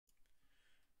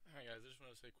guys, I just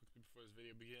want to say quickly before this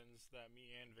video begins that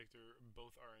me and Victor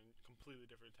both are in completely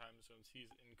different time zones. He's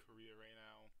in Korea right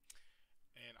now,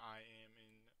 and I am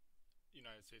in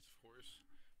United States, of course.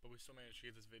 But we still managed to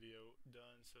get this video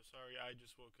done, so sorry I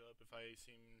just woke up if I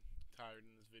seem tired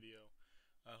in this video.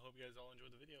 I hope you guys all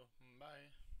enjoyed the video.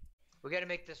 Bye. We gotta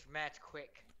make this match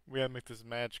quick. We gotta make this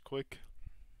match quick.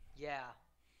 Yeah.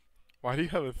 Why do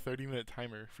you have a 30-minute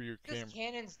timer for your This camera?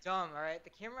 Canon's dumb, alright?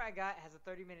 The camera I got has a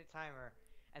 30-minute timer,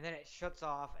 and then it shuts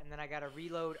off, and then I gotta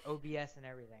reload OBS and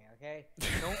everything, okay?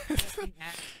 Don't fucking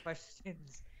ask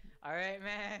questions. Alright,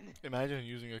 man? Imagine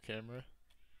using a camera.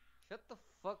 Shut the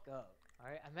fuck up,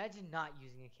 alright? Imagine not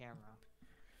using a camera.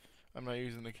 I'm not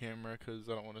using the camera because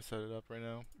I don't want to set it up right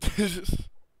now.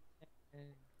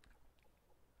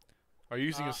 Are you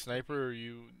using a sniper or are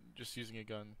you just using a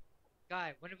gun?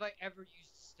 Guy, when have I ever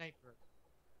used a sniper?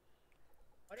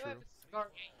 Why do I have a scar?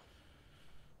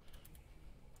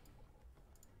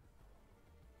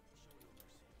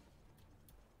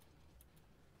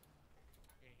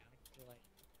 Okay, I feel like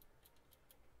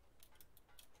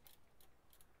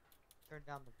turn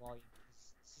down the volume.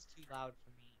 This is too loud for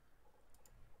me.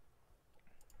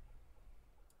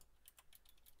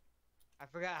 I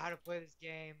forgot how to play this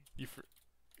game. You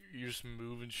just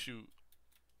move and shoot.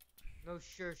 No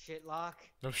sure shit lock.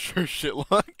 No sure shit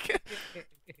luck.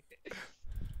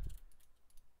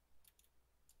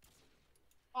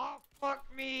 Oh fuck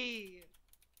me!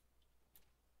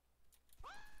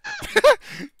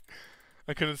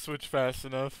 I couldn't switch fast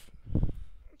enough.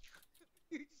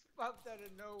 You just popped out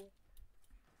of no.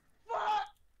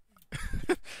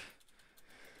 Fuck!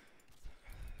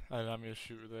 I'm gonna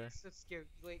shoot her there. So scared,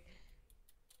 like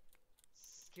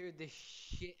scared the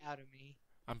shit out of me.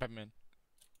 I'm Batman.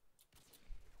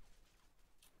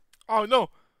 Oh no!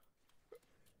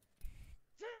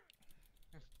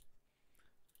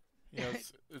 Yeah,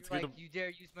 it's like, gonna. you dare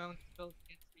use my own spells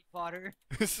against me, Potter?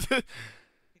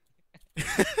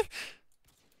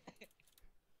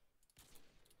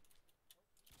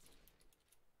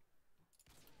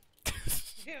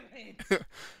 Damn it!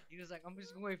 He was like, I'm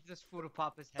just gonna wait for this fool to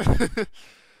pop his head.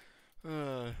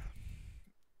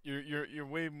 You're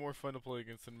way more fun to play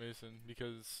against than Mason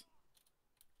because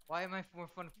Why am I more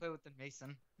fun to play with than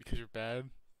Mason? because you're bad.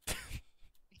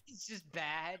 He's just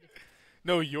bad.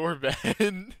 No, you're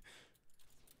bad.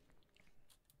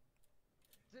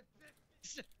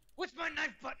 What's my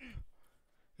knife button?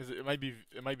 It might be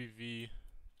V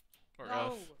or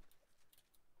No. F.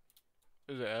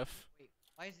 Is it F? Wait,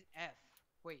 why is it F?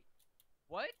 Wait,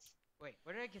 what? Wait,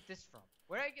 where did I get this from?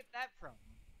 Where did I get that from?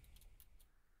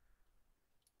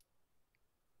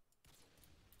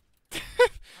 How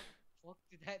the fuck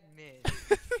did that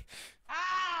miss?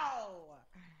 Ow!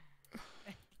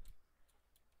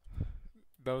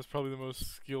 That was probably the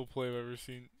most skill play I've ever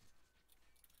seen.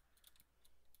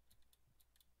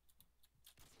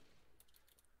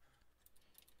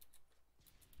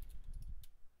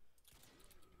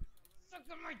 Suck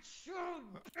on my chug!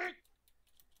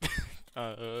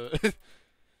 I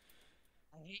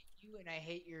hate you and I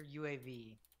hate your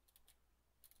UAV.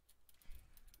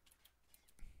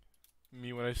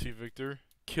 Me when I see Victor.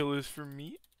 Kill is for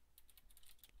me.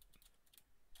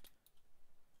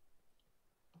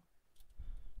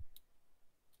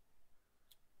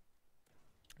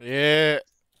 Yeah.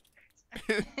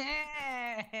 You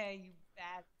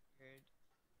bastard.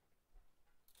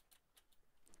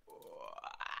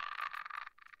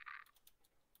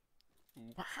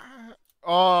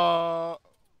 Oh.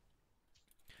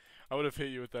 I would have hit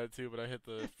you with that too, but I hit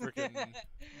the freaking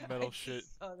metal I shit.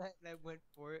 just saw that and I went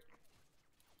for it.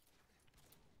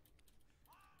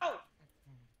 Oh!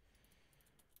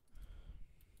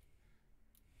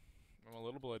 I'm a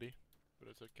little bloody, but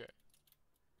it's okay.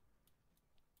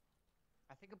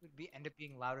 I think it would end up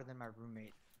being louder than my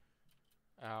roommate.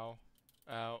 Ow.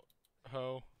 Ow.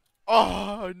 Ho.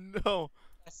 Oh no!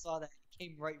 I saw that. It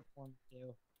came right for me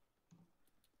too.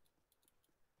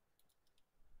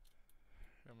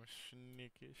 I'm a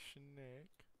sneaky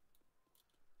snake.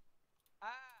 Ah!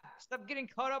 Stop getting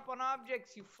caught up on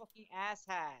objects, you fucking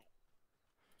asshat.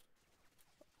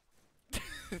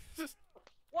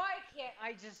 Why can't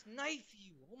I just knife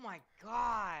you? Oh my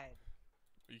god.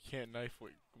 You can't knife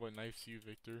what knifes you,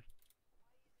 Victor.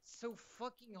 It's so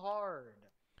fucking hard.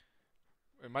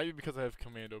 It might be because I have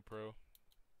Commando Pro.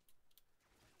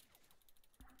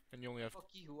 And you only have... Fuck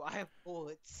you, I have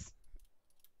bullets.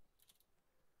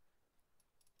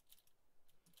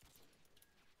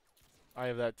 I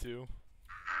have that too.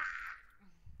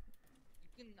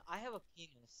 I have a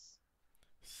penis.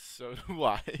 So do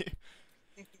I.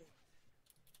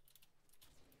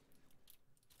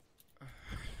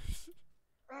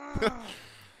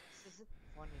 This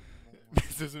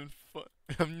This isn't fun.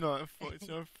 I'm not fun. It's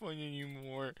not fun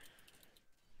anymore.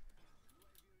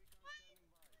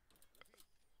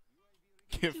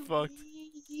 Get Too fucked.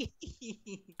 easy.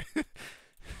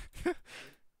 You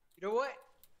know what?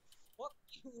 Fuck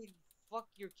you and fuck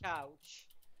your couch.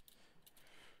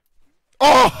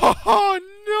 Oh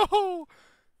no! How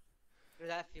does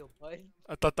that feel, bud?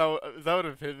 I thought that would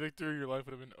have hit Victor. Your life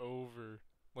would have been over.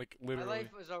 Like My literally.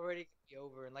 life was already gonna be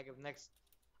over, and like next,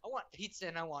 I want pizza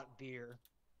and I want beer.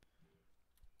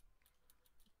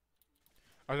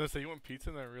 I was gonna say you want pizza,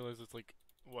 and then I realized it's like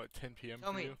what 10 p.m.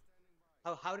 Tell for me, you.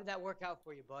 how did that work out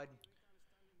for you, bud?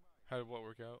 How did what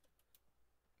work out?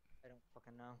 I don't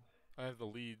fucking know. I have the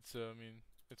lead, so I mean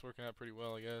it's working out pretty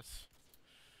well, I guess.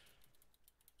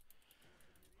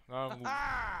 Now I'm In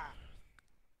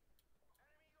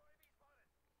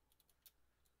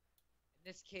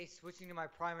this case, switching to my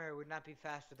primary would not be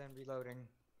faster than reloading.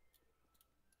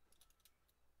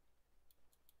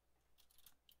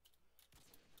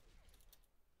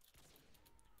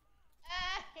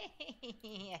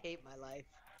 I hate my life.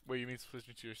 Wait, you mean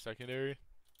switching to your secondary?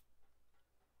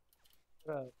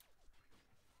 Bro,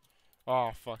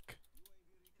 Oh fuck.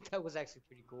 that was actually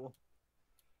pretty cool.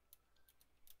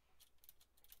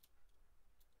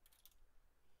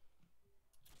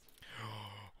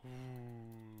 Ooh.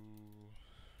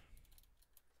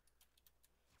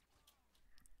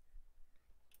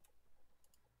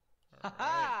 Alright.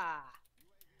 Haha!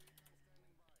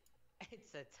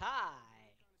 It's a tie.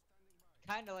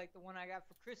 Kinda like the one I got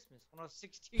for Christmas when I was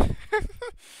 16. Fucking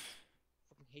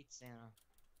hate Santa.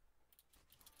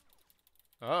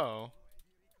 Oh.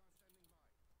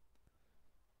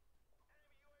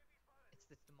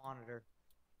 It's the monitor.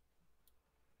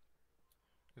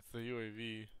 It's the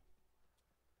UAV.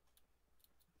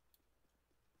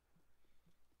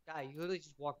 Guy, you literally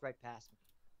just walked right past me.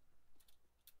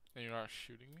 And you're not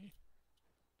shooting me?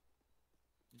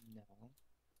 No.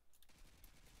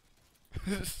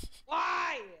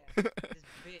 Why? This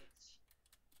bitch.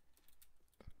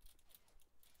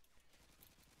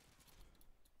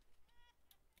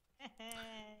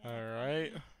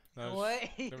 Alright. You know what?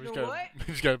 You know what? We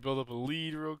just gotta build up a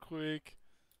lead real quick.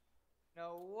 You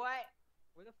know what?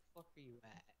 Where the fuck are you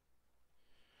at?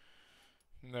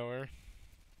 Nowhere.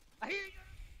 I hear you.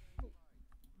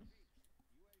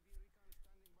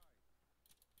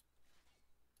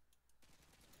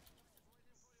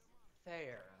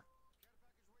 Fair.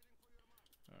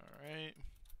 Alright.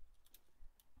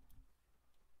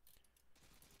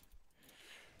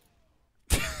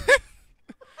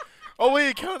 Oh wait,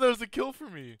 it counted that as a kill for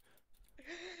me.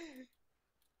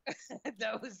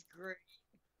 That was great.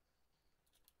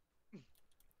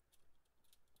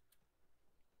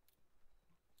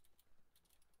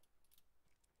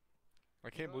 I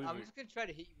can't believe I'm it. just gonna try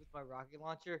to hit you with my rocket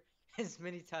launcher as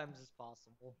many times as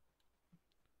possible.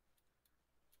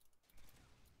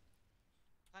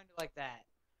 Kind of like that.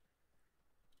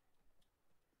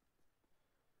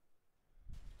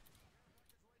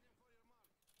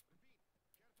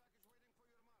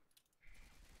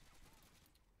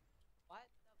 What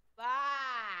the fuck?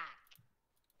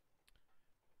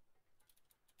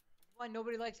 Why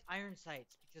nobody likes iron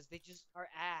sights? Because they just are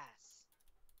ass.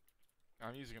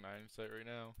 I'm using an iron sight right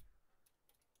now.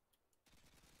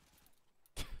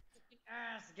 Fucking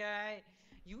ass, guy.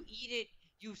 You eat it.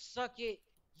 You suck it.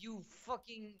 You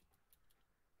fucking.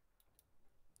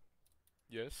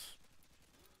 Yes.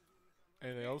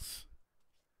 Anything else?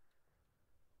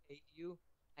 Hate you.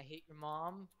 I hate your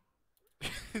mom.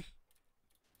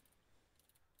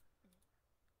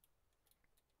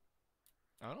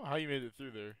 I don't know how you made it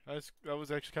through there. That was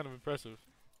actually kind of impressive.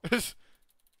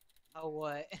 Oh,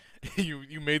 what?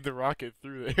 You made the rocket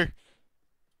through there.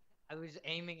 I was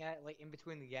aiming at, like, in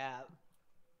between the gap.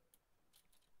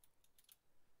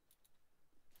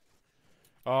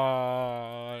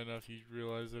 I don't know if you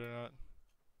realized it or not.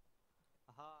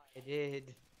 Aha, I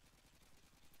did.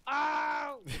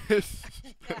 Oh!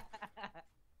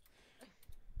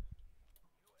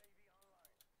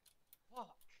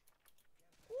 Fuck.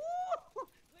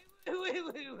 Woo!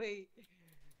 Wait.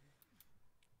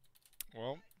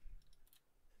 Well.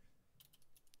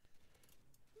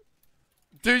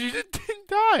 Dude, you just didn't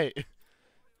die!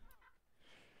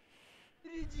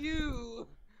 What did you?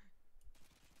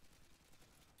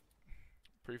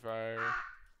 Pre-fire.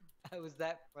 I was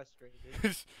that frustrated.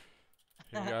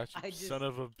 You got you, I just- son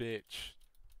of a bitch.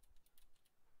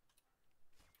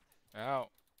 Ow.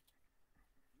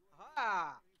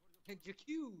 Aha!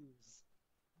 Jacuse.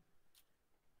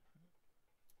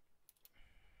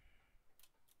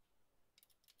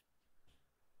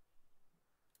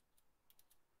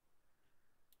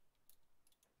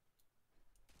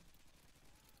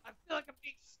 like I'm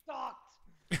being stalked.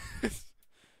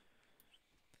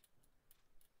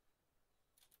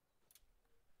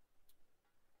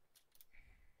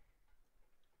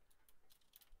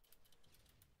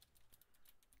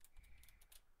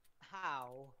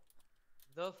 How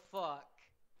the fuck?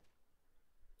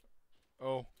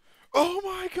 Oh. Oh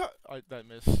my god! That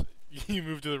miss. You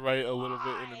moved to the right a little bit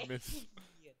and Why? then miss.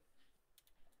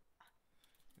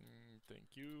 Thank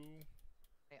you.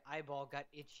 My eyeball got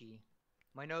itchy.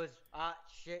 My nose. Ah,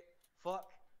 shit. Fuck.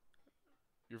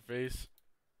 Your face.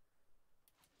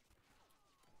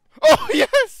 Oh,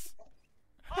 yes!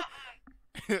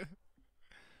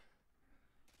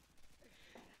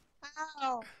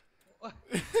 Ow!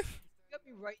 You got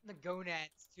me right in the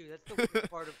gonads, too. That's the worst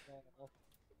part of all.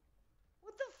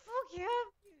 What the fuck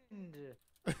happened?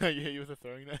 I hit you with a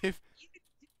throwing knife.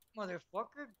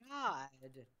 Motherfucker, God.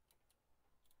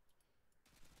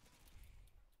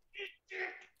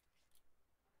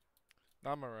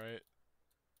 I'm alright.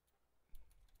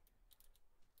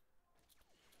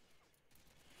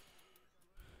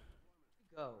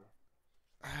 Go.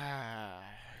 Ah,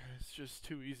 it's just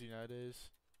too easy nowadays.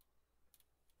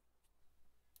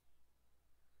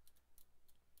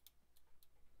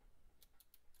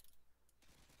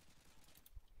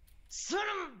 Son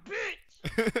of a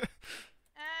bitch!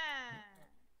 Ah.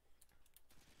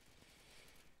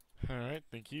 Alright,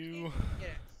 thank Didn't you. even get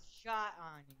a shot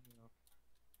on you.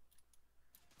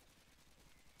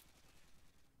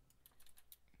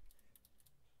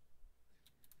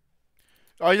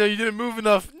 Oh, yeah, you didn't move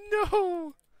enough.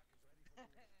 No!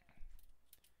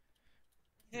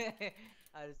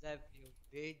 How does that feel,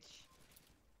 bitch?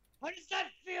 How does that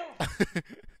feel?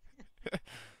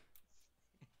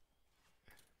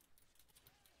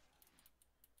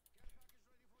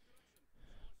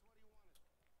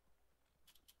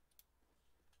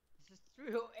 This is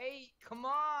 308. Come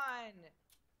on.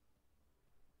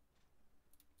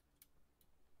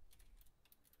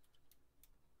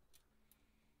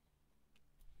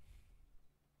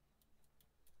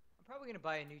 I'm probably gonna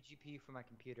buy a new GPU for my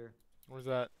computer. Where's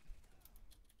that?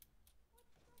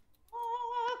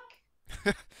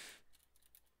 Fuck!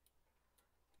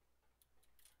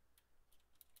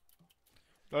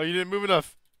 Oh, you didn't move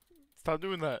enough. Stop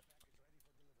doing that.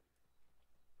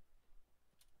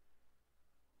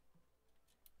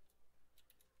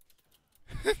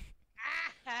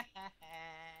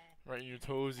 Right in your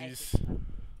toesies.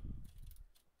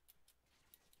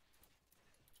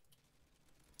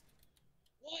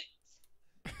 What?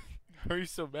 How are you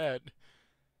so mad?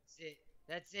 That's it.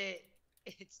 That's it.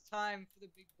 It's time for the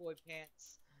big boy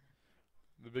pants.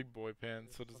 The big boy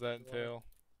pants. What does that entail?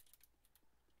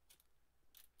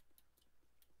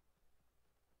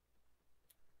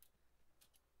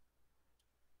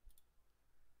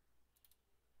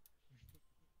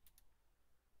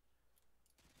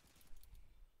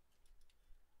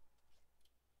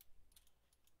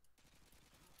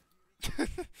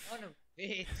 Son of a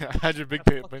bitch. How'd your big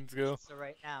Fucking pants go? pizza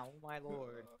right now. Oh my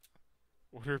lord.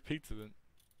 Order a pizza then.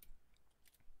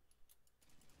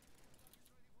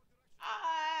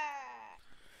 Ah!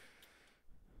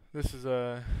 This is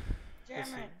Damn this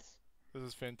it. this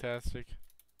is fantastic.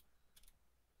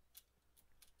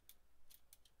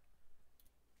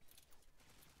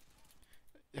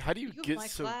 How do you You get my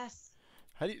so? class?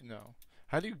 How do you no?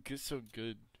 How do you get so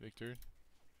good, Victor?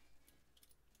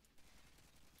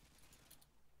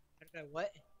 How did I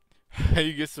what? How do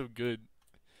you get so good?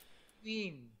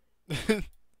 Mean.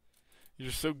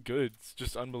 You're so good. It's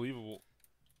just unbelievable.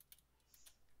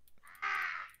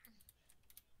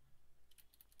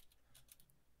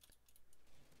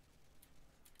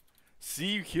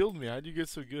 See, you killed me. How'd you get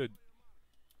so good?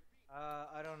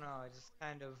 I don't know. I just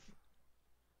kind of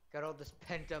got all this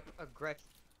pent up aggression.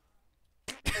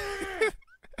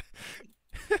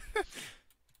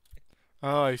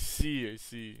 Oh, I see. I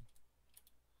see.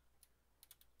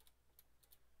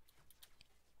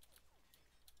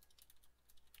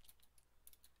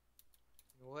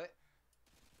 What?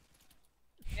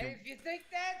 And if you think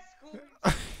that's cool,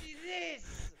 see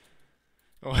this.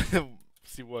 Oh,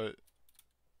 see what?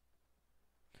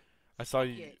 I saw Fuck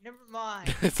you. it, never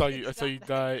mind. I saw you. I It's saw not you that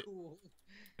die. Cool.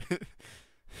 Can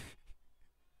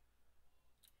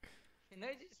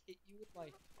I just hit you with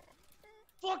my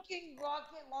fucking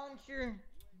rocket launcher?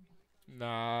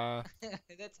 Nah,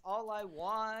 That's all I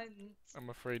want. I'm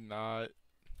afraid not.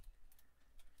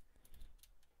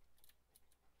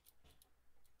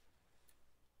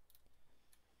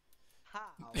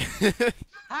 How?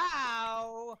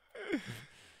 How?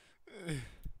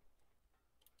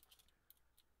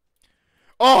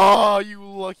 Oh, you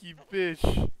lucky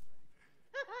bitch!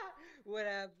 What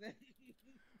happened?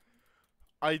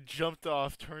 I jumped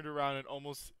off, turned around, and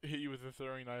almost hit you with a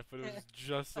throwing knife, but it was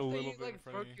just I a thought little you bit in like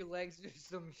front of broke me. your legs or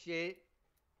some shit.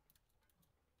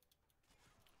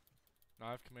 No,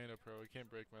 I have Commando Pro. I can't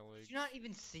break my legs. Did you not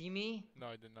even see me? No,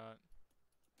 I did not.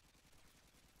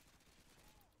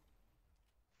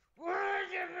 I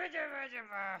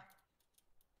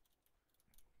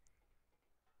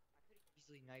could have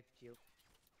easily knifed you.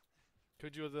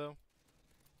 Could you though?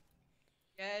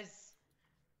 Yes.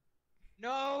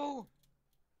 No.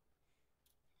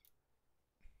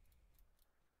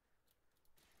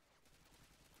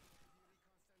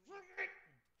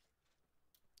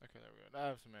 Okay, there we go. Now I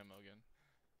have some ammo again.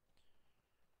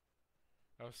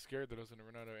 I was scared that I was gonna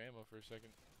run out of ammo for a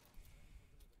second.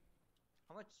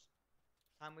 How much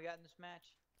time we got in this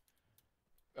match?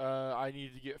 I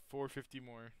need to get 450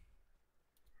 more.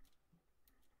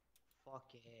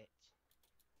 Fuck it.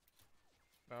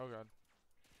 Oh god.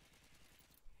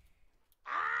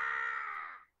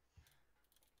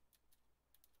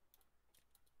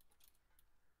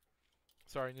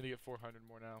 Sorry, I need to get 400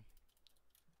 more now.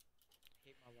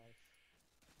 Hate my life.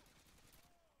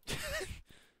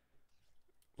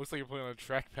 Looks like you're playing on a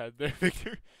trackpad there,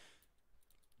 Victor.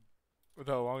 With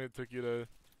how long it took you to...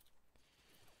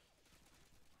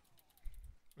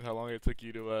 With how long it took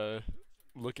you to,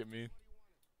 look at me.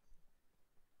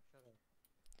 Shut up.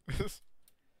 I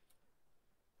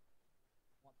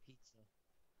Want pizza.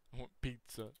 want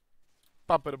pizza.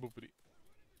 Papa da boopity.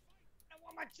 I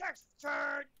want my tax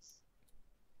returns.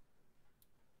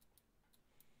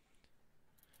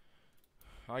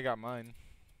 I got mine.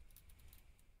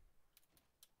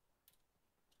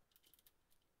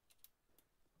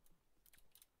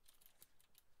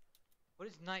 What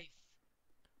is knife?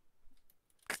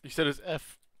 You said it's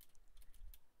F.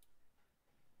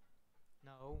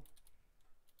 No,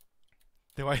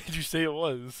 Then why did you say it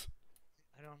was?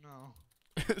 I don't know.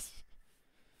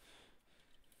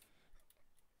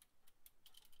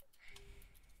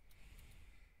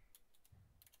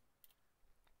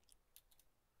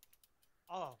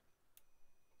 Oh.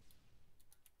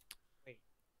 Wait.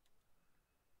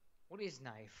 What is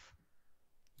knife?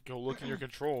 Go look in your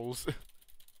controls.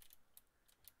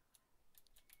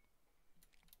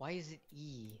 Why is it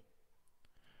E?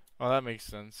 Oh, that makes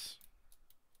sense.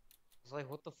 It's like,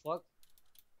 what the fuck?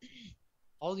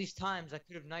 All these times I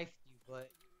could have knifed you,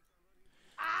 but...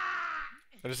 Ah!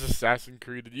 I just Assassin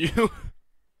Creeded you.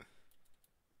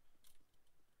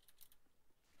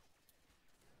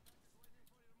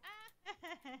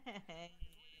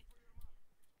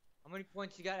 How many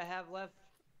points you gotta have left?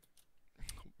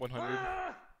 100.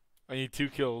 Ah! I need 2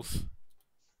 kills.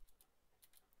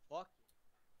 Fuck.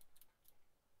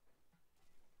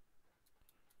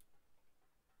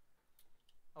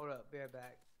 Hold up, be right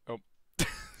back. Oh.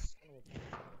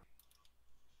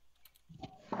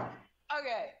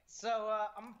 Okay, so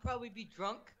I'm gonna probably be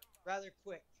drunk rather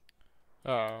quick.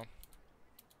 Uh-oh.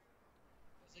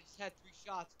 'Cause I just had 3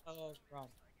 shots of rum.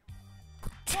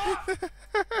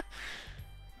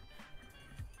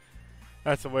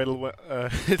 That's a way to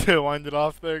to wind it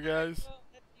off there, guys. Well,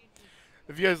 that's the end of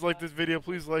If you guys like this video,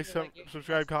 please like, Feel like it-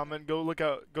 subscribe, comment. Go check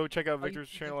out Oh, you Victor's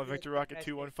can channel at do it,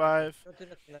 VictorRocket215. Don't do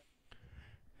that.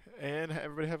 And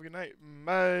everybody have a good night.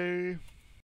 Bye.